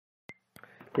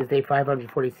This is day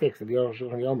 546 of the Aruch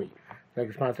Shulchan Yomi. Like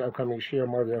a sponsor upcoming Shir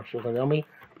more of the Aruch Shulchan Yomi,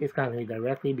 please contact me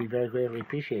directly. Be very greatly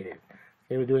appreciated.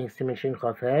 Today we're doing Siman Shin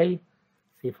Chaf Hey,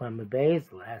 Sif Lamed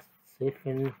Beis, last Sif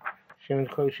in Shin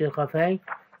Chaf Hey,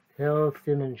 till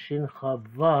Siman Shin Chaf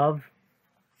Vav,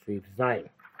 Sif Zayin.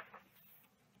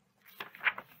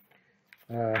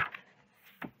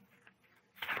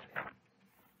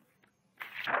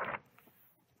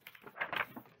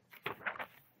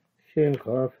 Shin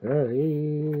Chaf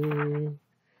Hey,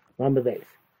 Lamed Beis.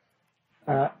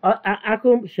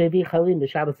 Akum Shevi Chalim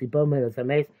B'Shabbos Libom Menos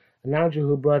Hameis, an announcer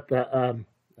who brought the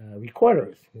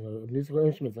recorders, musical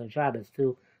instruments on Shabbos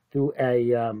to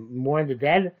mourn the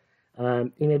dead.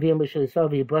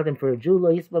 He brought them for a Jew.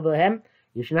 Lo Yisba B'Hem.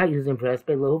 You should not use them for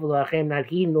Hesped. Lohuv L'Achem, not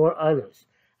he nor others.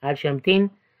 Ad Shemtin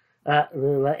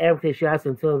Erev Teshiyas,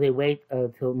 until they wait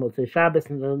till Motzei Shabbos,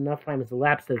 and enough time has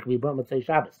elapsed that it can be brought Motzei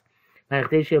Shabbos. But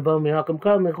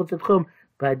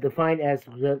defined as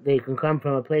they can come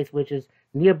from a place which is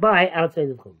nearby outside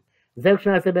the Tchum.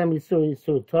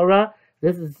 Torah.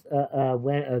 This is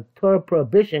when a Torah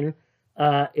prohibition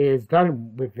is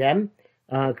done with them,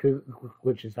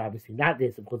 which is obviously not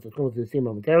this. Of course, the Tchum will see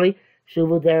momentarily.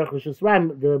 Shuvu derech Rishus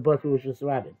Rabim, the both Rishus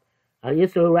Rabim.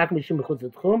 Yisrael rak mishum b'chutz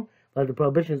Tchum, but the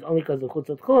prohibition is only because of chutz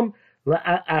Tchum.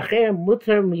 La'acher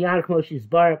mutar miyad kmo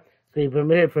shizbar, so he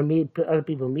permitted for other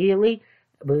people immediately.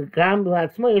 But even for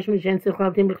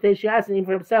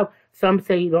himself, some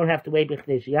say you don't have to wait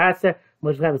b'chdei sheyasa.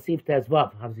 Much have a sif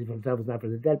tezvav. Obviously, for himself is not for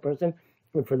the dead person,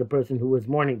 but for the person who was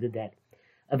mourning the dead.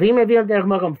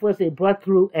 First, they brought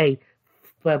through a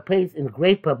place in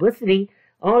great publicity.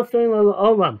 They are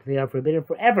forbidden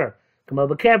forever. Come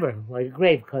over kever, like a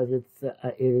grave, because it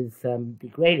is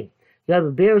degrading. You have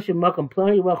a berush makom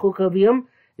ploni wachukavium.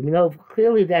 If you know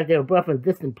clearly that they were brought from a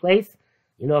distant place,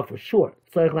 you know for sure.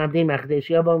 They have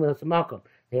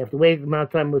to wait the amount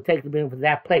of time it will take to bring them to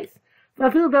that place.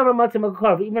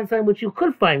 Even something which you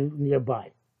could find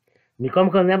nearby.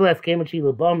 Nevertheless,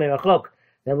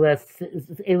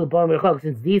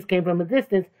 since these came from a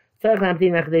distance, you have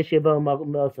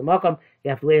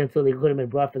to wait until they could have been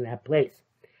brought from that place.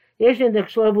 Though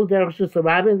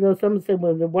some say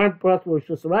when they weren't brought to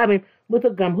Rishus Rabim,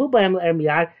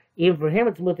 even for him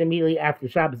it's mutter immediately after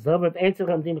Shabbos is over.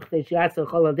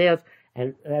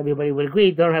 And everybody would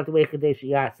agree, don't have to wait Kadesh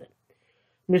Yasa.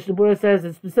 Mishnah Berurah says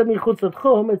it's specifically Chutz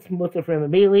L'Tchum, it's mutter for him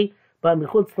immediately, but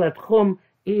Chutz L'Tchum,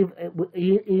 if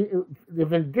in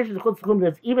addition to Chutz L'Tchum,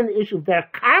 there's even the issue of their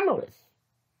Karmelis,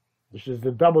 which is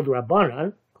the double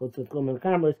Rabbanan, Chutz L'Tchum and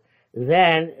Karmelis,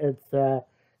 then it's,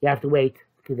 you have to wait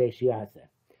Kadesh Yasa.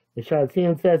 The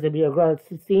Sharatzion says, it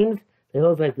seems, it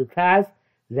holds like the Taz,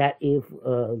 that if,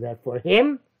 that for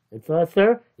him, it's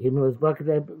also, even though it's brought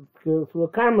through a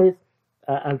Karmelis,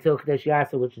 until Kadesh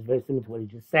Yasa, which is very similar to what he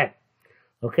just said.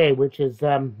 Okay, which is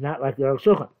not like the Aruch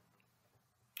Shulchan.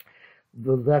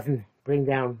 It doesn't bring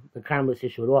down the Karmelis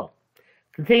issue at all.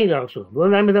 Continue the Aruch Shulchan.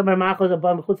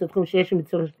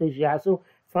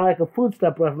 It's not like a food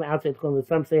stuff brought from outside Tchum, but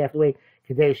some say you have to wait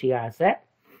Kadesh Yasa.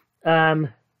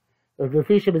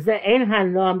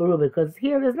 Because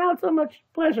here there's not so much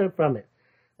pleasure from it.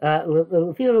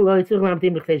 Therefore they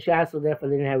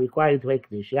didn't have required to wait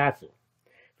Kadesh Yasu.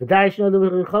 In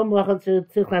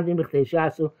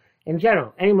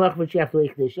general, any malach which you have to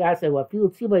wait Kadesh Yasu,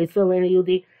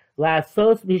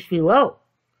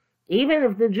 even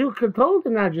if the Jew told the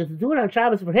non-Jew to do it on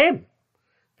Shabbos for him,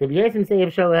 to be able to say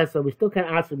so we still can't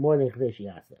ask for more than Kadesh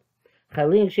Yasu.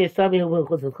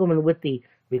 With the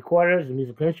recorders and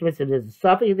musical instruments, if there's a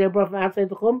suffix they brought from outside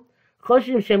the Chum, we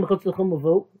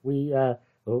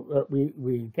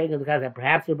take into account that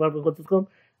perhaps they brought from Chutz L'Tchum.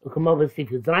 Come over to Sif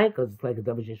Zayin because it's like a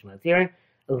double Shishma Tzirin.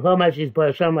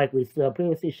 Like we saw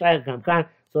previously, Shayach Kamkan,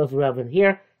 it's also relevant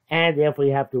here, and therefore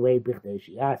you have to wait B'chdei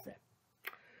Sheyasa.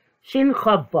 Shin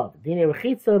Chav Vav, Dinei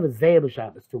Rechitza V'Zeya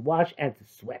B'Shabbos, to wash and to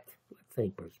sweat, let's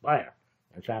say perspire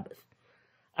on Shabbos.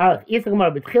 They used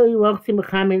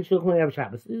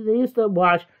to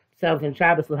wash themselves in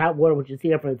Shabbos with hot water, which is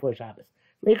here from before Shabbos.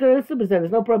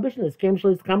 There's no prohibition. It's Kem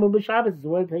Shlis Kamu B'Shabbos. It's the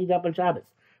word to heat up on Shabbos.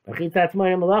 And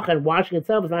washing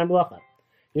itself is not malacha.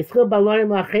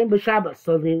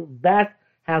 So the bath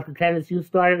house attendants who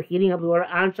started heating up the water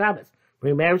on Shabbos.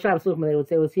 Bring Erev Shabbos, they would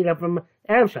say it was heated up from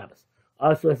Erev Shabbos.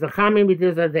 Also, as a chamim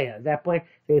b'tir zadeh. At that point,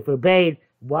 they forbade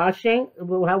washing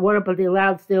hot water, but they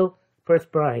allowed still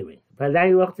perspiring. And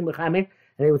they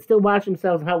would still wash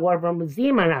themselves in hot water from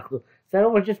Zim Anachlu. So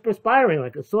it was just perspiring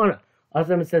like a sauna.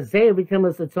 Also, it says they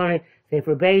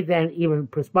forbade then even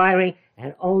perspiring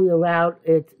and only allowed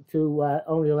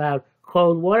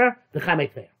cold water, the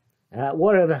chametver,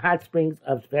 water of the hot springs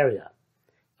of Tveria.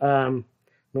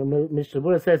 Mr.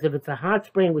 Buddha says if it's a hot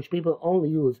spring which people only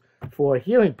use for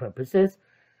healing purposes,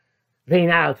 they're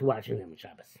not allowed to watch in them on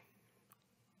Shabbos.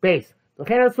 Base. That's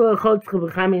not allowed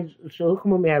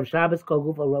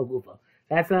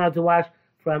to watch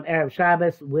from Erev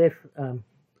Shabbos with not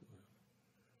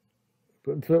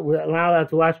allowed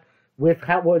to watch with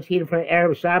hot water heated from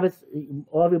Erev Shabbos,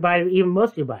 all of your body, even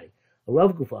most of your body. A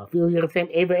rov gufa. Feel you're the same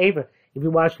aver. If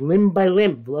you wash limb by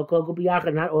limb, not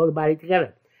all the body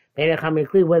together.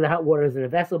 Clear whether the hot water is in a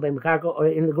vessel, by mekarko, or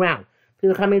in the ground.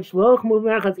 Even if it's hot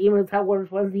water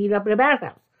supposed to heat up in a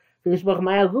bathhouse. And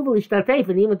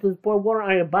even to pour water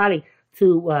on your body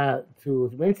to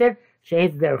rinse it,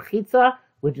 change their chitza,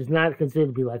 which is not considered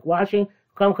to be like washing.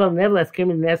 Nevertheless,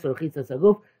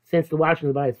 since the washing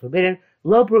of the body is forbidden.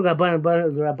 Low the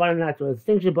rabbanon not to a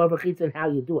distinction over chitza and how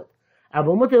you do it.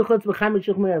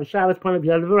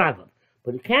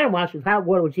 But you can wash with hot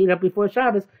water which heat up before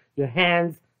Shabbos your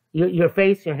hands, your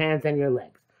face, your hands, and your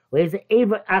legs. Whereas the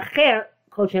aver acher,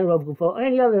 or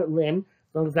any other limb,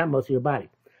 as long as not most of your body.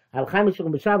 The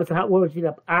hot water was heated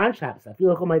up on Shabbos. I feel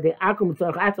like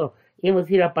it was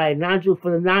heated up by a non-Jew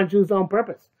for the non-Jew's own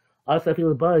purpose. Also, I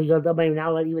feel like you're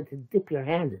not allowed even to dip your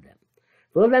hand in them.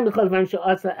 It's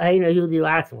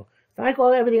like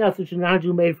everything else which a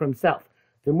non-Jew made for himself.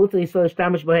 The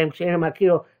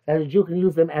mutar that a Jew can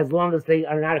use them as long as they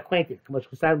are not acquainted. Like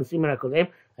we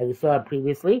saw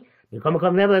previously.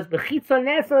 Nevertheless, by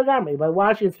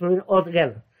washing it's forbidden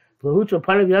altogether.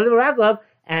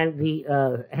 And the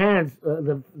hands,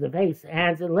 the face,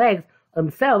 hands and legs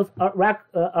themselves are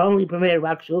only permitted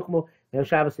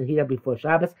Shabbos and heat up before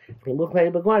Shabbos.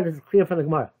 This is clear from the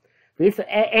Gemara. Of course,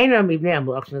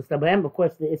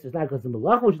 the Isra is not because the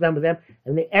Malach which is done with them,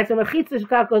 and the Etzem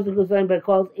Achitza goes to Guzayim, but it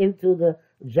calls into the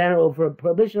general for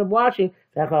prohibition of washing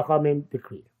that Chachamim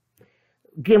decreed.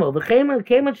 Gimel,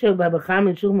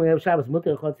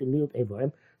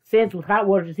 since with hot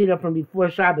water is heated up from before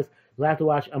Shabbos, you'll have to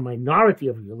wash a minority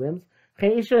of your limbs. So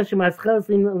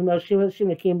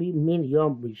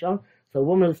a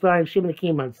woman who's starting Shimon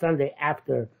Akim on Sunday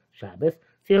after Shabbos,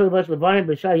 she has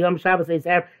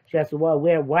to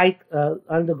wear white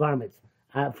undergarments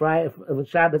for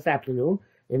Shabbos afternoon.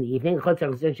 In the evening, she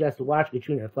has to wash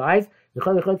between her thighs. She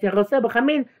can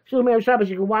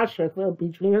wash her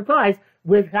between her thighs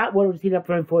with hot water heated up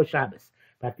from before Shabbos.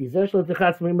 But you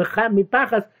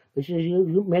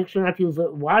make sure not to use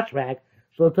a wash rag,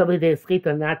 so not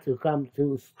to come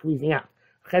to squeezing out.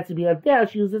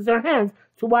 She uses her hands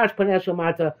to wash Panesh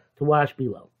to wash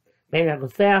below.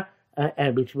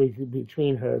 And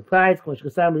between her thighs,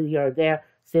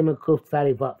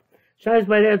 Shines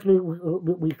by there,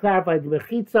 we clarified the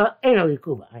Bechitza and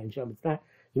Alikuva. It's not,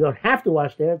 you don't have to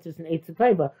wash there, it's just an Eitz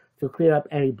Taiva to clear up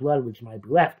any blood which might be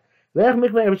left. To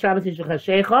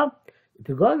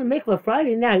go to the mikveh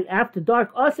Friday night after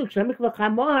dark, also mikveh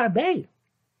chamor bay.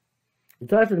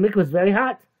 It's also the mikveh is very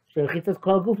hot. Shechitza's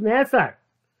called guf ne'asar.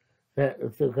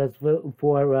 Because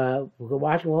for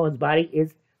washing one's body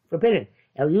is forbidden.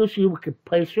 El Yushi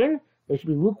Peshin, they should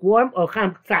be lukewarm or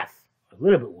cham ktsas, a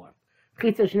little bit warm.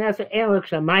 Chitza shenasar elok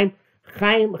shamayim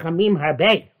chaim chamim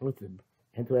harbei. It's an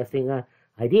interesting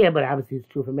idea, but obviously it's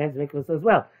true for men's mikvahs as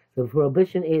well. The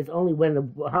prohibition is only when the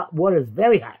hot water is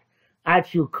very hot.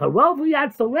 Achu karov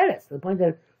yad soletis. The point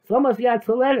that it's almost yad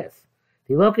soletis.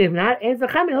 The look if not, it's a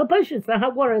chamin el peshin. It's not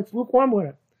hot water. It's lukewarm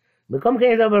water.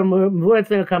 Nevertheless,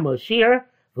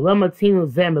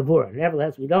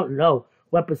 we don't know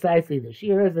what precisely the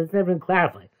shear is. It's never been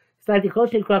clarified. It's like the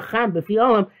kosher cham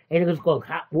b'fiolam, and it's called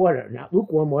hot water, not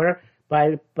lukewarm water.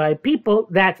 By people,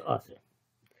 that's awesome.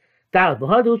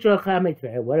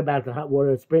 What about the hot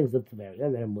water springs of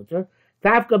Tveria? They're mutter.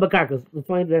 Tafka b'karkas. Let's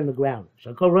find it in the ground.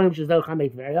 Shakol roim shezel chamei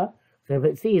Tveria. So if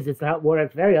it sees it's the hot water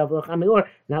of Tveria, or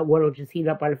not water which is heated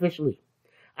up artificially.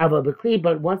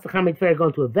 But once the chamei Tveria go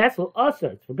into a vessel, also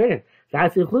it's forbidden.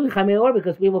 That's including chamei or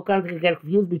because people come to get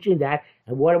confused between that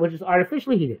and water which is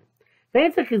artificially heated.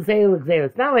 It's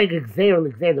not like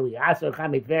Xer that we ask for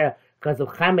chamei Tveria because of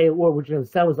chamei or which in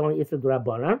itself is only Issa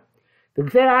D'Rabbanan. The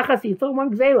Xer Achasi, it's only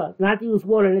one Xera, not to use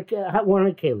water in hot water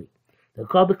in a keli. The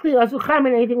Kol B'Kli, also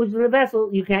chamei, anything which is in a vessel,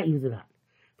 you can't use it hot.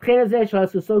 So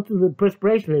to the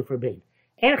perspiration they forbade.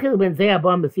 There's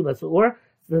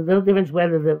no difference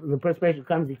whether the perspiration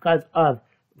comes because of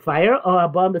fire or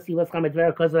because of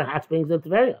the hot springs of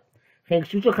Tveria.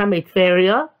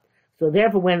 So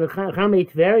therefore, when the chamei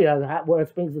Tveria, the hot water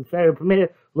springs of Tveria, are permitted,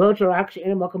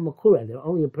 they're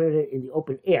only permitted in the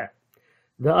open air.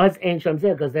 The us ain't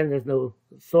shamzeh because then there's no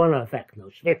sauna effect, no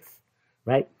schwitz,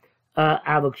 right? But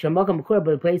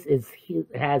the place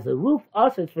has a roof,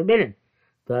 also it's forbidden.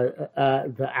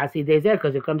 The acid is there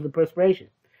because it comes to perspiration.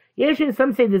 Yeshin,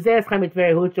 some say the Zayas Chamit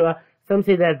Tver Hutra, some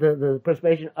say that the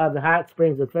perspiration of the hot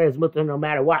springs of Tver is mutter no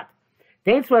matter what.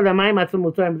 Thanks for the Mayim Atzum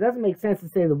Mutar, it doesn't make sense to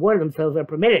say the water themselves are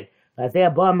permitted. As they are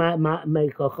and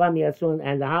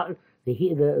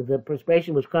the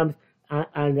perspiration which comes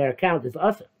on their account is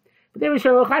also. But they were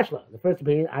Shalom Chashla. The first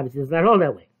opinion obviously does not hold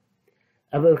that way.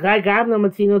 We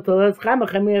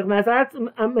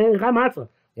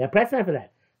have precedent for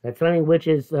that. That something which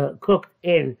is cooked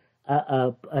in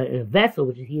a vessel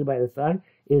which is heated by the sun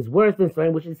is worse than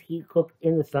something which is cooked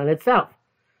in the sun itself.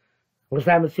 Because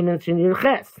you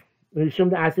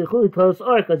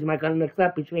might kind of mix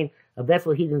up between a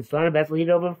vessel heated in the sun and a vessel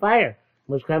heated over fire.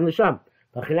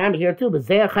 Here too, but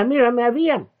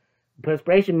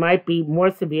perspiration might be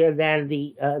more severe than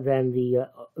the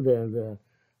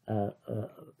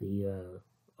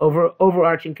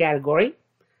overarching category.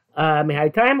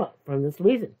 From this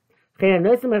reason.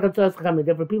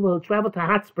 For people who travel to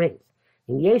hot springs.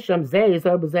 In Yesham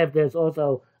if there's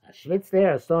also a schwitz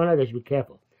there, a sauna, they should be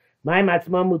careful. When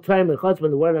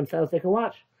the water themselves they can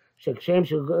wash. Those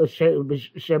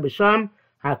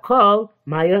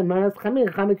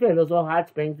are all hot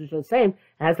springs which are the same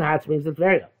as the hot springs of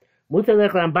Tveria.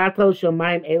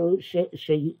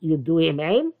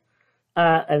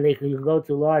 And they can go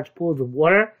to large pools of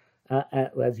water,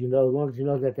 as you know, as long as you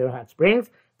know that they're hot springs.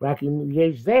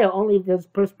 Only if there's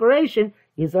perspiration,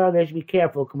 they should be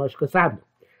careful. I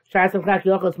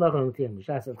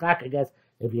guess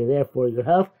if you're there for your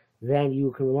health, then you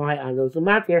can rely on those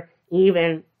umatir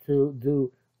even to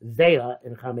do zeya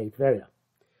in Chamei Tveria.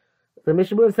 The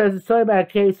Mishnah says it's talking about a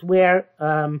case where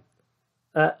the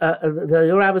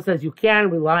Rabbi says you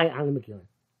can rely on the Mekilin.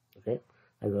 Okay,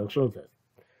 like the Shon says.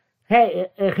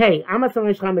 Hey,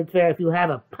 if you have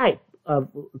a pipe of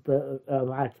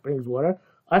hot springs water,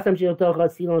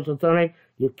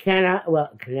 you cannot, well,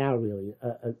 a canal really,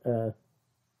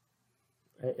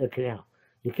 a canal.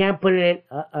 You can't put it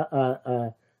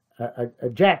in a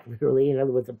jet, literally, in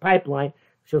other words, a pipeline,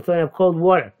 so it's have cold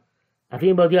water.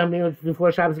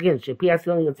 Before Shabbos again, where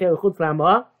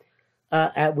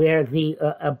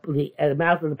the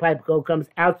mouth of the pipe comes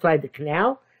outside the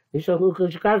canal, it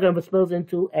spills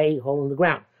into a hole in the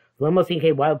ground. So almost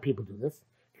thinking, why would people do this?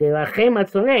 In order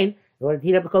to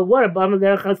heat up the cold water,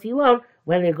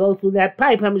 when they go through that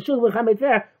pipe, which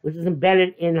is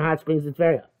embedded in the hot springs of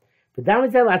Tveria.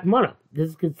 This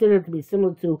is considered to be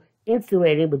similar to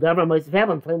insulating, but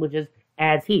which is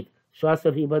adds heat. Which is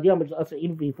also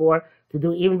even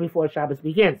before Shabbos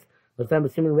begins. So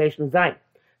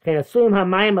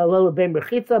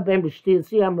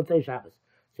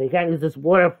you can't use this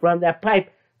water from that pipe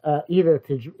either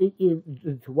to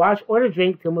wash or to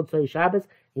drink till Motzei Shabbos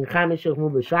in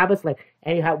Chamish Shabbos, like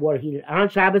any hot water heated on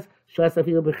Shabbos. You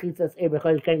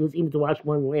can't use even to wash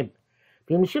one limb.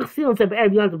 But if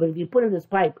you put in this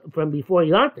pipe from before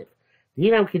Yontif, the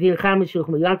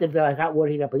hot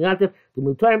water heat up on Yontif, the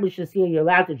Mutarim B'Shasiyah you're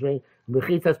allowed to drink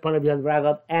B'chitzas part of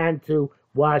Yontif and to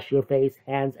wash your face,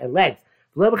 hands, and legs.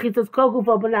 But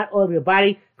not all of your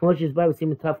body,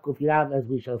 as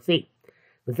we shall see.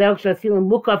 That's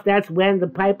when the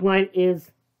pipeline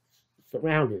is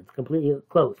surrounded, it's completely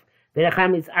closed. And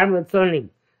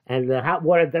the hot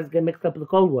water doesn't get mixed up with the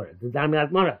cold water.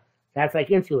 That's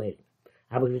like insulating.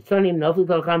 But if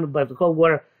the cold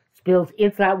water spills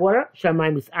into that water,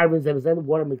 the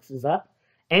water mixes up.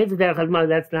 That's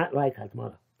not like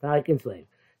hatmana. It's not like insulating.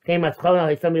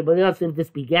 If this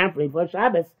began from before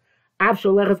Shabbos,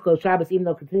 even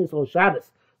though it continues whole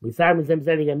Shabbos,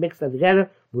 they get mixed up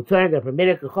together. They're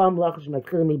permitted. Like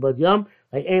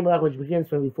any malach which begins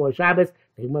from before Shabbos,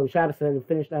 they come over Shabbos and then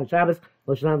finished on Shabbos.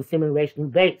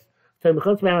 Base. So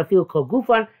feel kol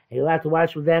and you're allowed to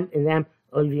wash with them in them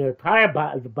or your entire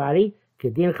body.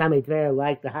 Kedin chamei tver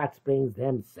like the hot springs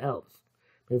themselves.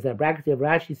 There's a bracket of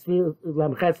Rashi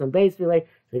lamches on base fillet.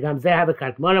 They come they have a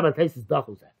katmona, but this is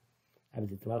dochuzah. As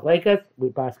it's like us, we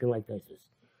pass like this.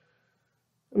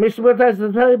 Mishnah Berurah is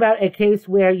telling about a case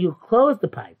where you close the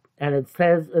pipe, and it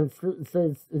says it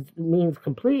means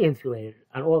completely insulated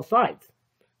on all sides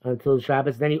until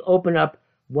Shabbos. Then you open up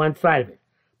one side of it.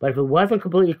 But if it wasn't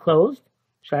completely closed,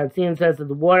 Shabbos says that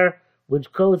the water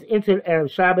which goes into the Erev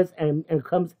Shabbos and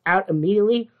comes out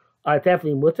immediately are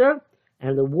definitely mutter,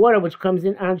 and the water which comes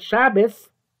in on Shabbos,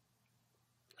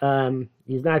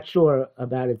 he's not sure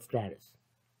about its status.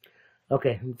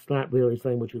 Okay, it's not really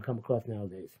something which we come across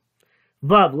nowadays.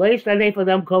 Vav, leish for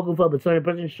them kogufa, but so a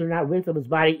person should not rinse up his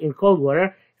body in cold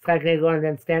water. It's like they go and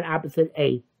then stand opposite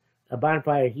a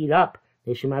bonfire, heat up.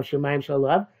 They should have shemayim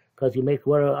shalav, because you make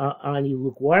water on you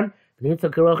lukewarm. I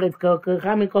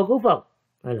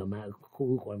don't know,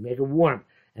 lukewarm, make it warm.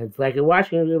 And it's like you're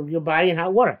washing your body in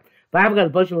hot water. But I've got a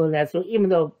bunch of that, so even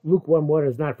though lukewarm water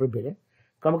is not forbidden,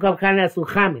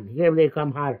 here they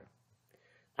come hotter.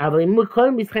 But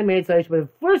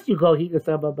first you go heat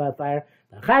yourself up by fire,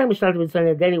 then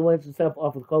you rinse yourself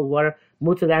off with cold water.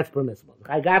 Mutter, that's permissible.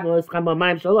 Like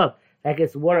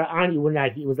it's water on you was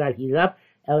not heated up.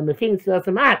 They're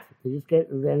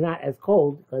not as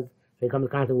cold because they come in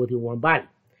contact with your warm body.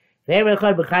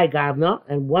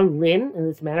 And one limb in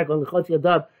this manner, such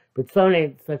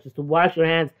as to wash your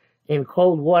hands in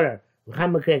cold water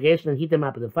and heat them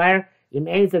up with the fire.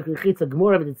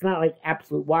 But it's not like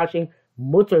absolute washing.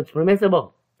 Mutter, it's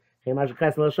permissible. Some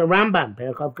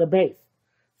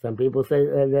people say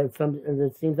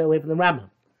that seems that way from the Rambam.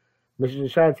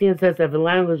 Mr. Sharatin says that in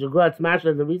language of God's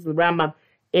Masha, the reason the Rambam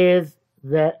is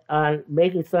that on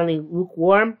making something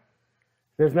lukewarm,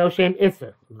 there's no shame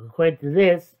isser. According to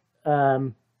this,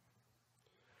 when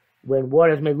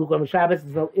water is made lukewarm on Shabbos,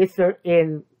 there's no isser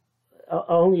in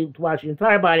only to wash your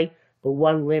entire body, but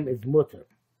one limb is mutter.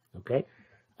 Okay?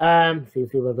 See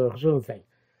what the Rosh say.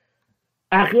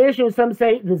 Some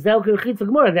say the Zelker Chitza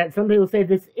Gemara, that some people say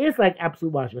this is like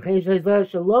absolute washing. Therefore,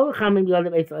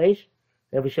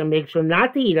 you should make sure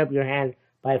not to heat up your hand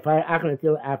by fire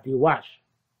until after you wash.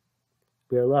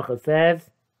 Bir Halacha says,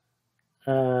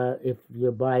 if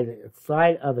you're by the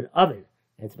side of an oven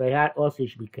and it's very hot, also you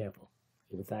should be careful.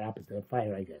 If it's not opposite of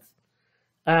fire, I guess.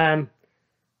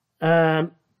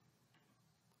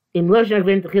 Unless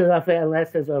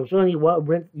says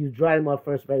you dry them off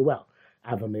first very well.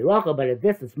 But at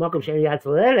distance, where it's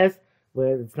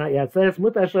not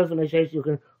Yatzeres, you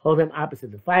can hold them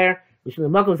opposite the fire. You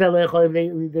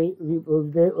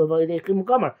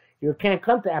can't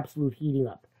come to absolute heating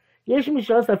up. The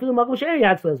Avraham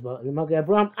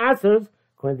answers,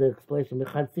 according to the explanation,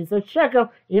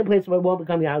 in a place where it won't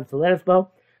become Yatzeres bo.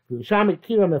 Yerushalmi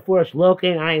Kira Meforish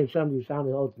Lokein Ayin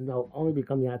Yerushalmi holds no, only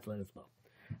become Yatzeres bo.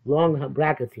 Long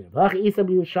brackets here. It says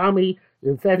in Yerushalmi,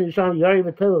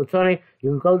 you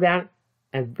can go down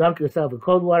and dunk yourself in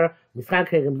cold water,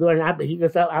 heat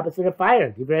yourself opposite a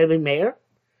fire. Mayor.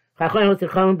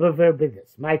 Prefer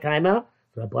business. My time out.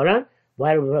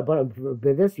 Why do Rabbanan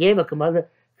forbid this? Yeva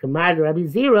command Rabbi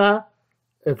Zira.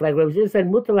 It's like Rabbi Zira said,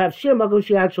 Mutal have shir makom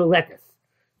shiad sholetes.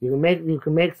 You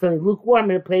can make something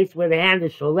lukewarm in a place where the hand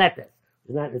is sholetes.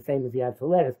 It's not the same as yad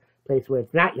sholetes. Place where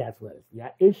it's not yad sholetes.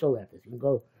 Yad is sholetes. You can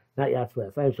go not yad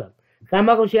sholetes. I'm sure. Kam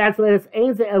makom shiad sholetes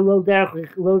ain't a lo derech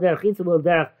chitza lo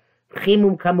derech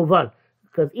chimum kamuvan.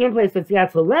 Because in place that's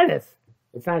yad sholetes,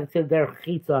 it's not considered derech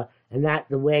chitza and not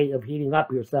the way of heating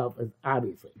up yourself, as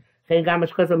obviously. Hey,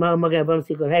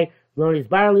 Loni's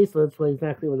barley, so that's why he's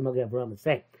not clear what the Magen Avraham is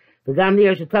saying.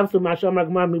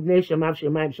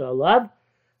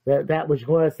 That which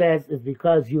Gemara says is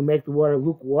because you make the water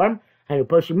lukewarm, and you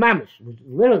push mamish, which is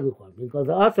literally lukewarm, because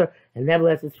the usher, and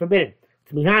nevertheless it's forbidden.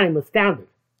 To Mihanim astounded,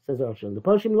 says Roshon. The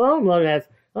poshim alone has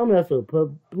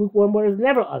lukewarm water is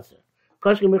never usher.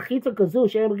 Especially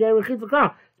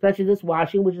this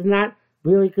washing, which is not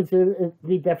really considered to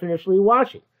be definitionally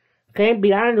washing.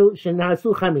 That's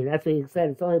what he said.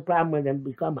 It's only a problem when they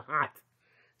become hot.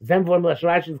 Zem formula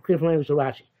Rashi is clear from language of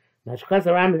Rashi. Mashkas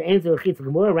Rambam ain't the Chitz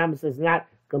Gemara. Rambam says not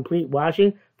complete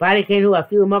washing. Friday came who I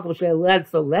feel makom shel led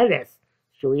so lettuce.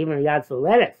 So even yad so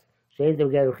lettuce. Shane to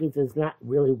get Chitz is not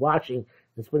really washing.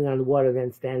 It's putting on the water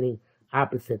then standing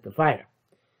opposite the fire.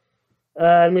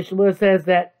 Mishnah says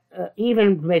that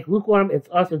even to make lukewarm, it's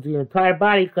also to your entire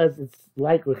body because it's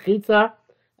like rechitza,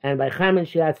 and by chamin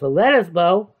shiatz for lettuce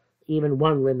bow, even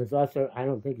one limb is also. I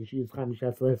don't think you should use chamin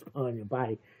shiatz for lettuce bow on your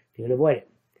body if you can avoid it.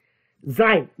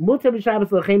 Zayin mutar b'Shabbos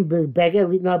lachem beged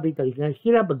litna bito. You can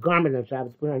heat up a garment on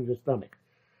Shabbos, put it on your stomach.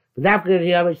 But that's going to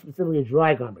be specifically a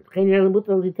dry garment. Chen yer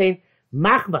mutar litain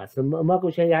machvas a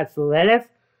makom shiatz for lettuce.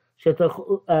 You can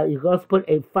also put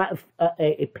a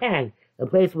pan, a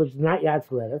place which is not yatz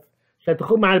for lettuce. So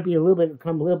the might be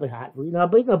become a little bit hot.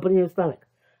 But put it in your stomach.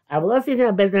 I will also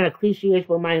say better than a cliche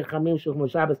for my chamim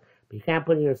shulchan Shabbos. But you can't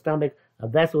put in your stomach a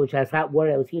vessel which has hot water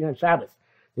that was heated on Shabbos.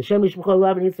 The Shem Yishmachol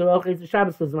love and eats the rochis of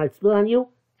Shabbos because it might spill on you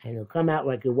and it'll come out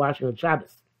like you're washing on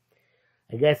Shabbos.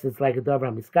 I guess it's like a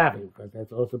davar miskafi because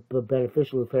that's also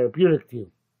beneficial and therapeutic to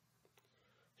you.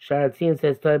 Sharatzin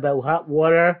says talk about hot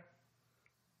water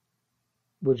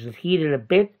which is heated a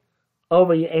bit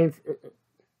over your ain't.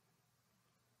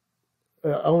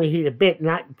 Only heat a bit,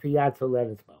 not to yad so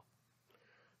lettuce bow.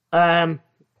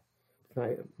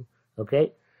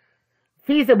 Okay.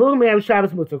 According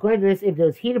to this, if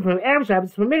there's heated from Erev Shabbos,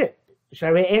 it's permitted.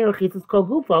 Because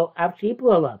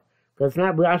it's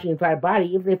not washing your entire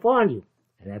body if they fall on you.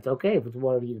 And that's okay if it's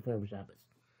water heated from Erev Shabbos.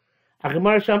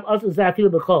 Achimar Sham also Zafil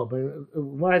Bechol, but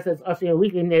Gemara says also in a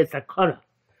weekly name it's Sakana.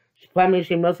 Shpam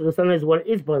Shem Nosach, the sun is what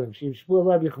is boiling. She Shpul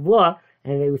Love Yichavua,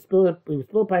 and they would spill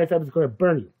by yourself, it's going to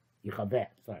burn you. Yichaveh,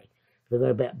 sorry. They're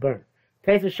going to burn.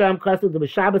 Taisa Sham Kasu, the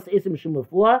Shabbos Isim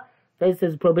Shumafua. Taisa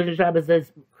says prohibition Shabbos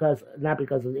says not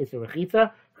because of the Isra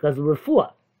Rechitza, because of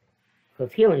Refuah.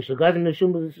 Because healing.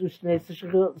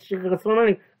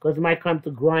 Because it might come to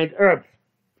grind herbs.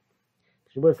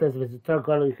 Shabbos says if it's a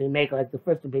Torah, you can make like the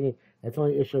first opinion, that's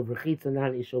only issue of Rechitza, not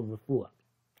an issue of Refuah.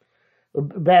 Or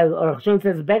Chashon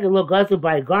says, Beggar lo gazu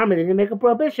by a garment, they didn't make a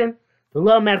prohibition. The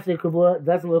law Mechse Kavua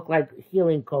doesn't look like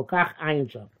healing Kolkach Ayin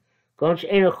Sham. Gon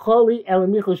she'enu choli el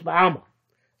michush ba'alma.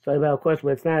 So about, of course,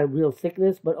 where it's not a real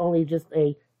sickness, but only just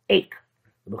a ache.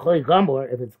 The choli gambor,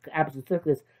 if it's absolute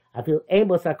sickness, I feel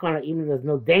able sakana, even if there's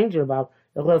no danger about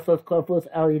the chol kofus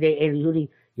el yidei el yehudi,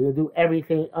 you will do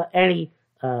everything, any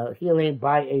healing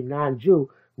by a non-Jew,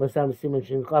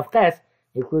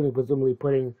 including presumably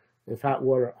putting this hot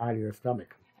water out of your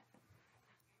stomach.